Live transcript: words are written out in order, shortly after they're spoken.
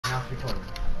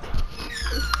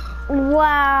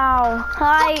Wow.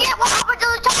 Hi. Look at what happened to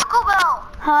the Taco Bell.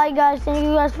 Hi guys, thank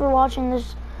you guys for watching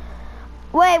this.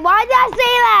 Wait, why did I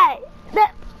say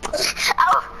that?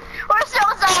 Oh, we're so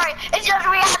sorry. It's just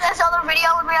we had this other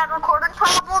video and we had recording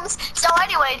problems. So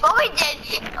anyways, what we did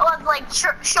was like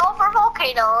show for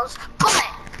volcanoes, but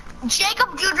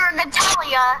Jacob Jr. and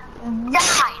Natalia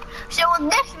died. So in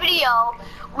this video,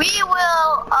 we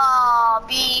will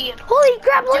be Holy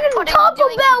crap, look at the Taco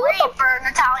Bell. What for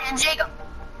Natalia and Jacob.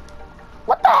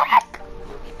 What the heck?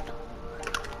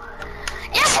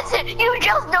 Yes, you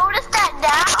just noticed that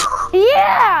now?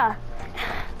 Yeah.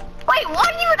 Wait, what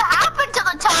even happened to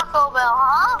the Taco Bell,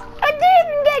 huh? I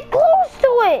didn't even get close to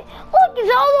it. Look,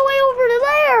 it's all the way over to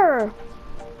there.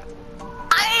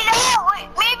 I know. Wait,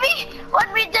 maybe when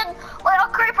we did, like a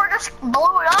creeper just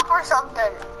blew it up or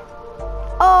something.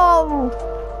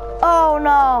 Oh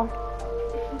no.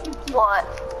 What?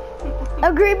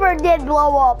 A creeper did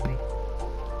blow up.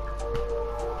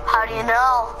 How do you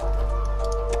know?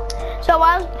 So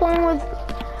I was playing with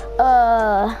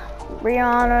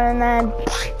Rihanna and then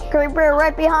creeper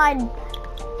right behind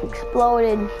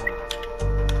exploded.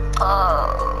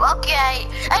 Okay.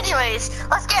 Anyways,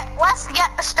 let's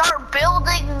start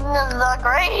building the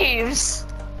graves.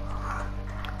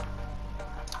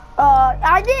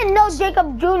 I didn't know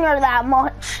Jacob Jr. that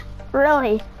much,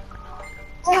 really.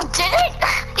 You didn't?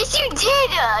 Yes, you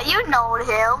did. You know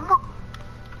him.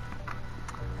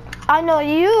 I know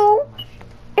you.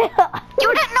 You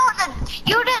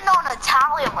didn't know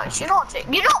Natalia much. You know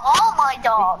all my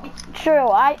dogs. True.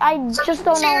 I just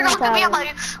don't so know you're not gonna be Natalia. on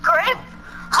my grave?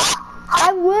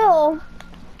 I will,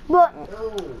 but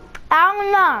I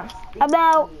don't know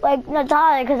about like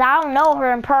Natalia because I don't know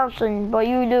her in person, but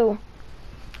you do.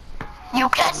 You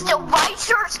can still write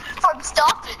yours from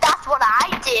stuff. That's what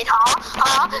I did,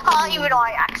 huh? Even though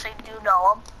I actually do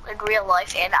know him in real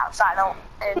life and outside of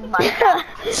in Minecraft.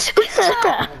 Please,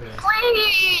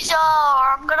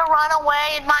 I'm gonna run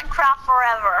away in Minecraft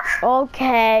forever.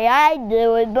 Okay, I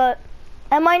do it, but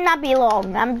it might not be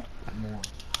long.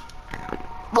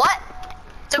 What?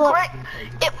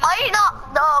 It might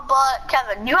not, no, but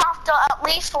Kevin, you have to at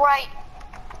least write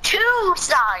 2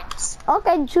 signs.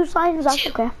 Okay, 2 signs, that's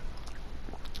okay.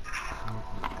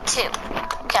 2,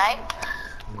 okay?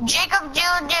 Jacob Jr.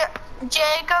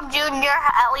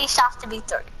 at least has to be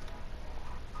 3.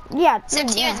 Yeah.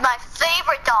 Since he is my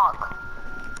favorite dog.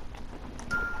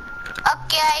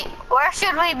 Okay, where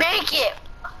should we make it?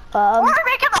 We're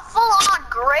making a full-on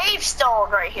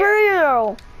gravestone right here. For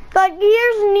you. Like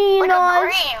here's Nina's. Like a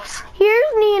grave.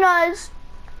 Here's Nina's.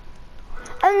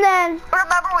 And then.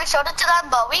 Remember we showed it to them,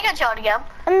 but we can show it again.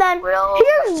 And then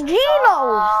here's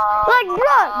Gino's. Like, bro,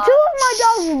 2 of my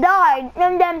dogs died,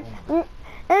 and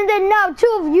then now 2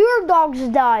 of your dogs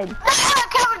died.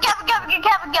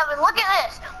 Kevin, look at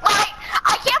this.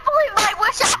 I can't believe my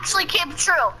wish actually came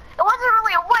true. It wasn't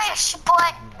really a wish,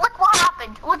 but look what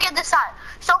happened. Look at this side.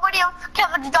 So many of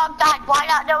Kevin's dogs died. Why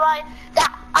not know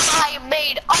that I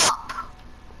made up?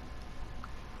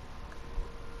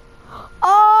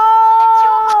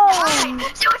 Oh! And 2 of them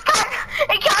died. So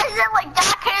it kind of like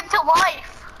that came to life.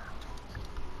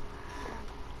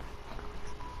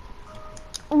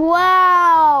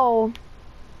 Wow.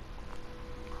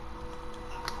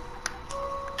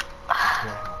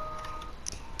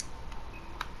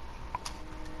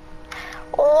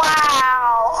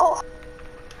 Wow.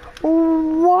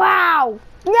 Wow.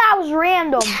 That was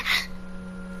random.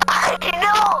 I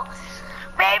know.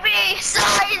 Maybe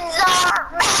signs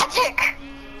are magic.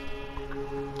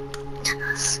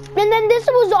 And then this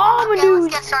was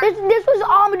Amadeus. Okay, this was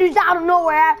Amadeus out of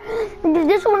nowhere.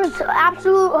 This one was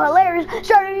absolute hilarious.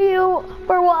 Sorry to you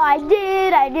for what I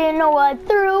did. I didn't know what I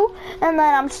threw. And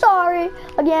then I'm sorry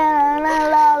again. La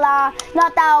la la.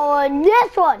 Not that one.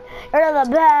 This one. You're the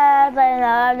best.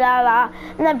 La la la.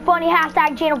 And then funny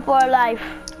hashtag channel for life.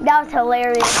 That was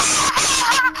hilarious.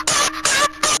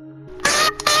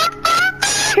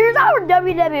 Here's our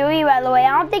WWE, by the way.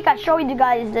 I don't think I showed you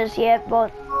guys this yet,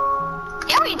 but.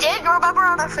 Yeah, we did. You remember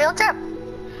on our field trip?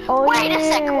 Oh, Wait a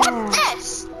second. What's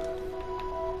this?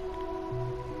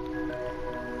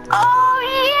 Oh,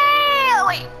 yeah.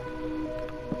 Wait.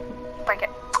 Break it.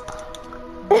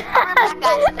 I'll be right back,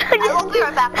 guys. I will be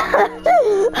right back.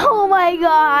 Oh, my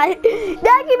God.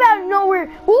 That came out of nowhere.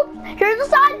 Whoop. Here's the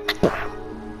sign.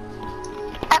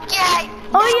 Okay.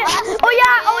 Oh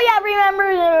yeah, remember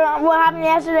what happened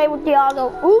yesterday with the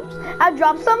auto? Oops, I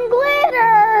dropped some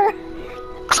glitter.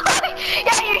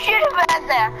 Yeah, you should have been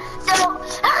there. So,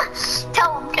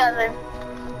 tell him, Kevin.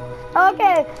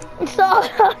 Okay, so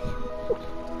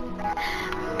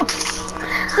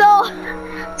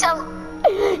Tell him.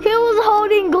 he was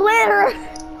glitter.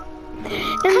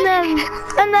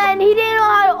 And then he didn't know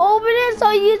how to open it, so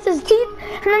he used his teeth,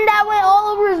 and then that went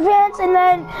all over his pants, and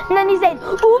then he said,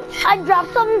 oops, I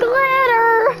dropped some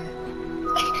glitter.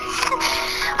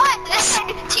 But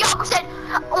then Tiago said,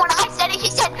 when I said it, he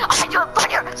said, I do it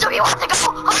funnier, so he wants to go,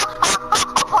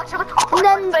 I'll punch him in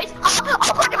the face,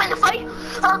 I'll punch him in the face.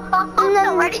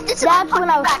 No, ready? This that's when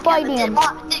I was fighting him.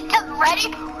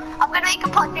 Ready? I'm gonna make a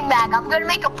punching bag. I'm gonna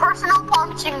make a personal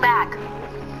punching bag.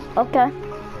 Okay.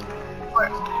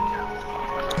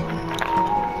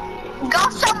 Go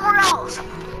somewhere else.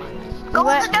 Go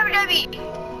to the WWE.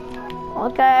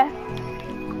 Okay.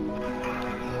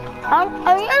 I'm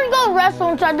gonna go wrestle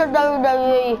inside the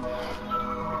WWE.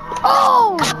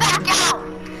 Oh! Come back out.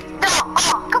 No,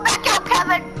 come back out,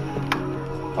 Kevin.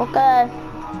 Okay.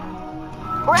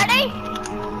 Ready?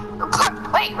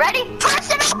 Wait, ready?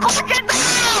 Personal punching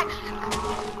bag.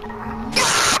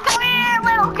 Come here,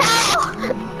 little cow.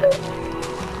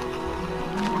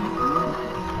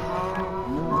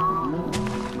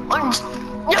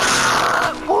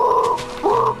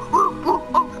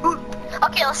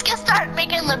 Okay, let's get started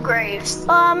making the graves.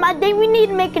 I think we need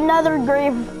to make another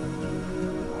grave.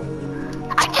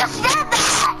 I just said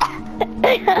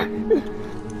that!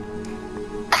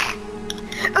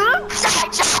 Oops, I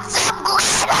dropped some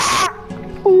glitter!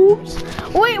 Oops.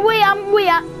 Wait,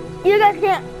 you guys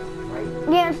can't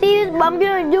see this, but I'm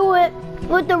gonna do it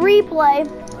with the replay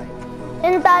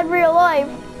inside real life.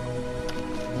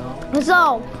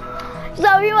 So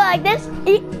he was like this.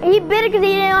 He bit it because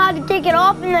he didn't know how to take it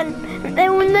off, and then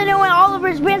it went all over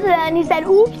his pants, and he said,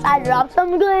 "Oops, I dropped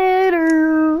some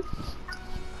glitter."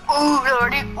 Ooh,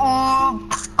 dirty,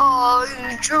 oops,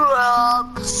 I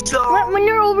dropped some. When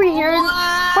you're over here,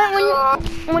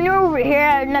 when you're over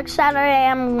here next Saturday,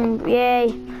 I'm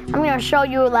gonna show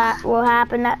you that will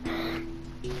happen.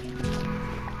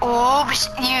 Oops,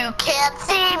 you can't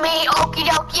see me. Okie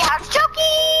dokie, I'm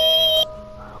choky.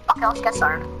 Okay, let's get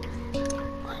started.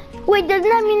 Wait, doesn't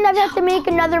that mean that I have to make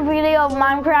another video of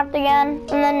Minecraft again?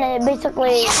 And then it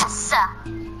basically...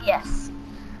 Yes.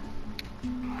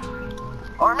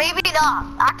 Or maybe not.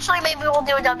 Actually, maybe we'll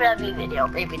do a WWE video.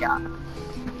 Maybe not.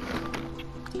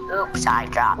 Oops, I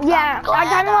dropped. Yeah, I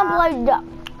kind of want to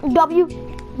play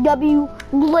WW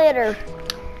Glitter.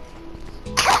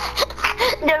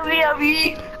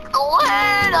 WWE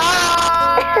Glitter!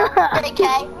 JK,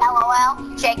 LOL,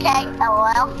 JK,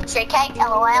 LOL, JK,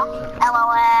 LOL,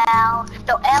 LOL,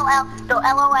 no LL, no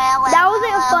LOL. That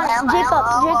wasn't fun.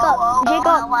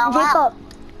 Jacob,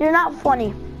 you're not funny.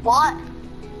 What?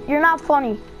 You're not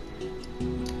funny.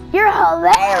 You're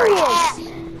hilarious.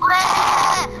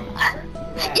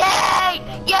 Yay!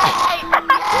 Yay!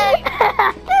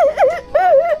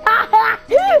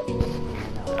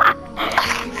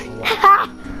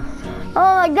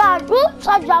 Oh my God! Oops!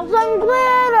 I dropped some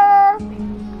glitter.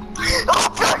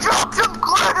 Oops! I dropped some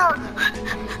glitter.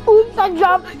 Oops! I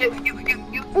dropped.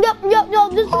 Yep.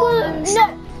 This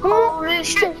one. Holy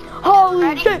shit!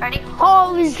 Holy shit! Ready?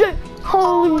 Holy shit!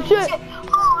 Holy shit!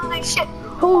 Holy shit!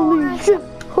 Holy shit!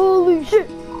 Holy shit!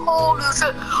 Holy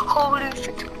shit! Holy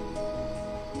shit!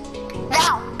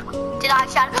 Now, did I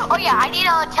shout? Oh yeah, I need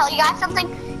to tell you guys something.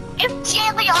 If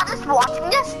Jayleon is watching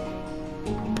this,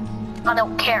 I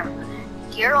don't care.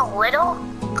 You're a little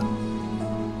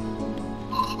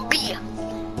B.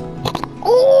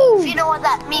 Ooh! If you know what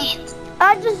that means.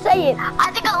 I just say it.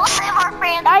 I think a lot of our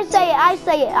fans. I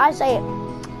say it.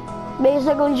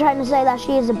 Basically trying to say that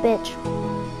she is a bitch.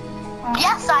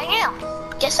 Yes, I am.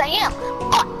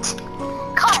 But,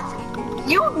 cause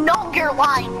you know you're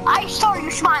lying. I saw you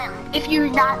smiling. If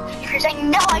you're saying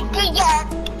no, I did yet.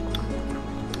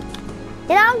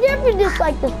 And I don't care if you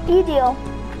dislike this video.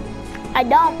 I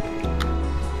don't.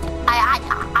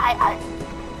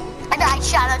 And I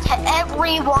shout out to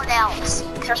everyone else,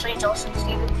 especially Joseph,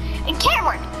 Steven, and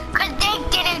Cameron, because they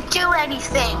didn't do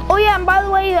anything. Oh yeah, and by the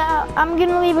way, I'm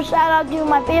gonna leave a shout out to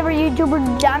my favorite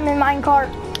YouTuber, Diamond Minecart.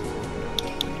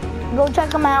 Go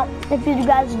check him out if you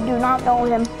guys do not know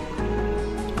him.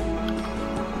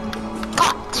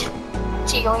 But,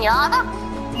 Giuliana,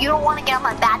 you don't want to get on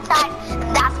my bad side,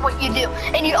 and that's what you do.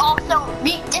 And you also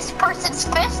meet this person's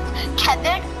fist,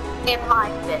 Kevin, in my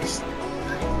fist.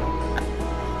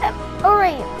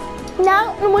 Alright,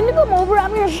 now when you come over,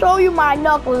 I'm gonna show you my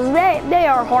knuckles. They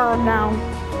are hard now.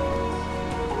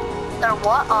 They're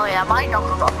what? Oh yeah, my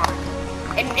knuckles are hard.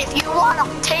 And if you want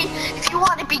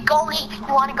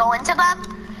to go into them,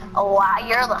 oh wow,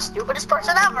 you're the stupidest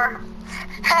person ever.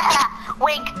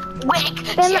 Wink,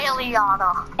 Jayleon.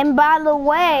 And by the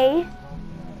way,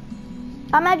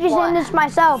 I'm actually saying this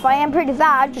myself. I am pretty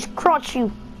fat. I just crushed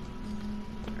you.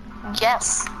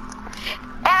 Yes.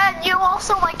 And you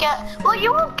also like he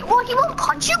won't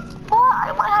punch you. Well,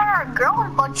 I might hire a girl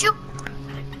and punch you.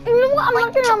 You know what? I'm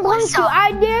not gonna punch you.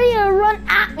 I dare you to run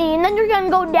at me, and then you're gonna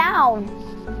go down.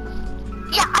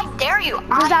 Yeah, I dare you.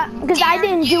 Because I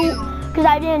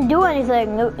didn't do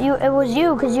anything. It was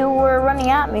you, because you were running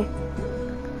at me.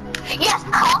 Yes.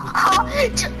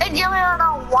 And you don't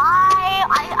know why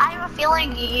I have a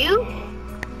feeling you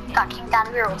got kicked out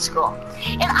of your old school.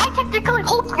 And I technically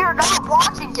hope you're not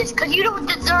watching this, because you don't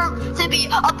deserve to be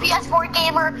a PS4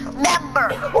 gamer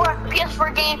member, or a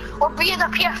PS4 game, or be in the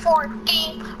PS4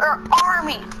 game or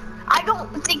army. I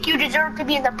don't think you deserve to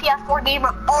be in the PS4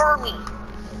 gamer army.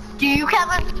 Do you,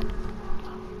 Kevin?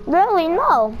 Really?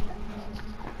 No.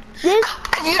 You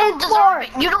don't deserve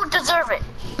it. You don't deserve it.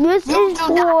 This you is do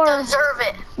for. Not deserve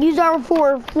it. These are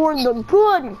for the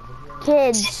good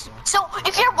kids. So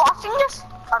if you're watching this,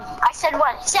 I said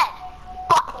what I said,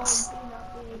 but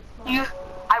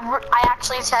I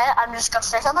actually said it. I'm just gonna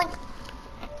say something.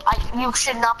 You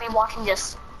should not be watching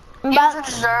this. You don't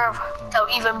deserve to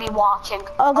even be watching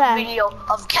a video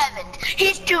of Kevin.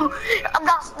 He's too. I'm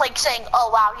not like saying, oh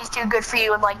wow, he's too good for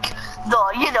you, and like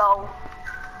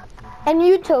And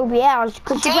YouTube, yeah,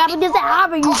 because she probably doesn't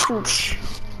have a YouTube.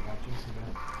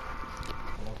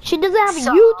 She doesn't have a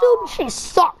YouTube. She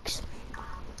sucks.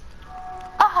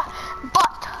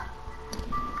 But.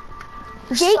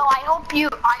 Jake? So I hope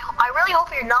I really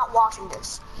hope you're not watching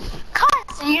this.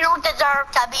 Cause you don't deserve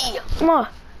to be.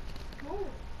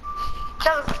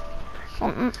 So,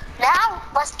 now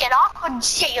let's get off of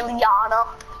Jayliana.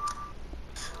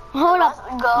 Hold up.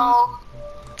 Let's go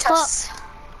to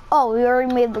oh, we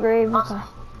already made the grave. Okay.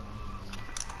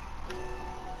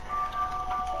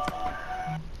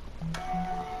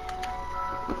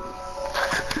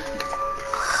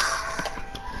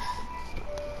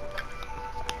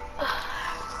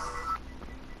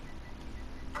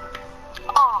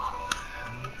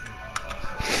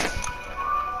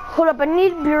 Hold up, I need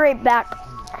to be right back.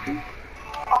 Okay.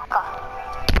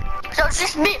 So it's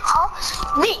just me, huh?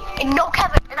 Me and no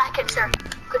Kevin, and I can sir.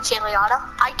 Good Jayliana.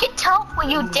 I can tell what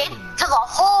you did to the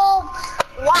whole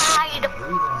wide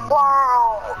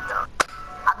world.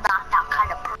 I'm not that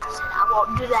kind of person. I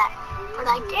won't do that. But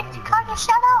I did kind of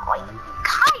shout out what you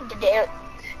kind of did.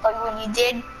 But when you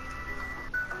did,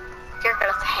 you're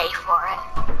gonna pay for it.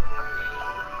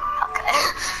 Okay.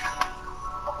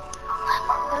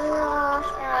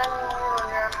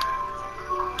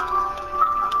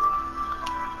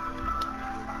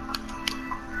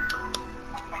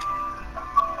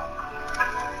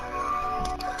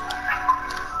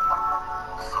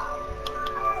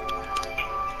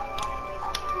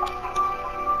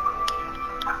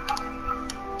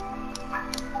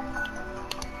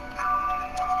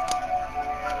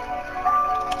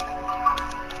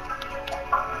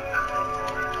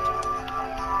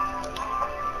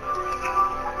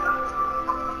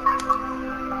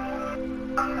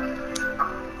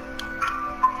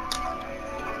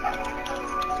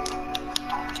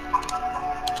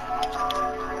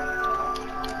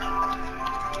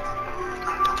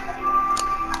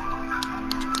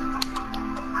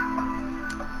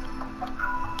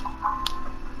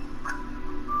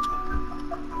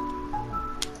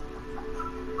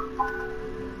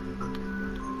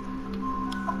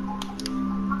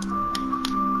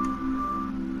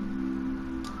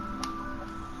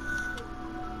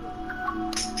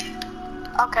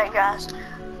 Okay, guys,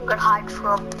 I'm gonna hide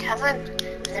from Kevin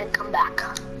and then come back.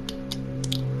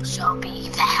 So be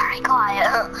very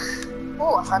quiet.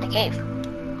 Oh, I found a cave.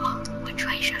 Which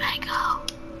way should I go?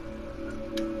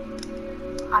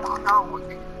 I don't know.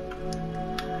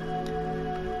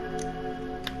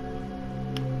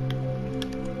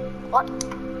 What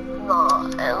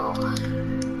the hell?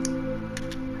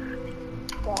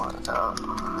 What the?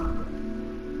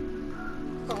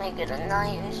 Let me get a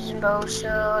nice bow so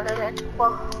that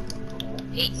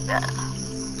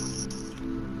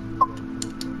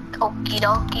okie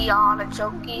dokie,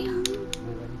 artichoke.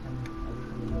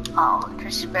 Oh,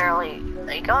 just barely.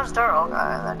 There goes there.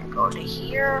 Okay, then it goes to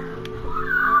here.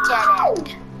 Dead end.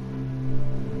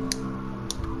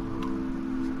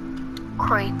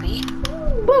 Creepy.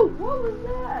 Boo! What was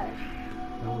that?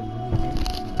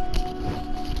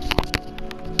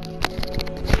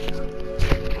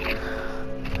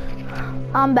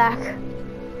 I'm back.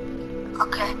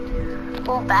 Okay,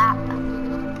 go back.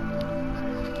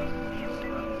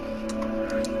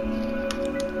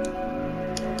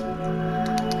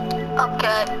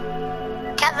 Okay.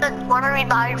 Kevin, wanna read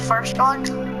my first one?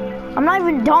 I'm not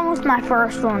even done with my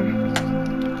first one.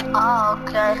 Oh,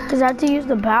 okay. Because I had to use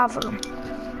the bathroom.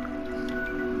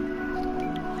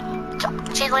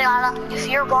 Liana, if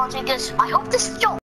you're watching this, I hope this is your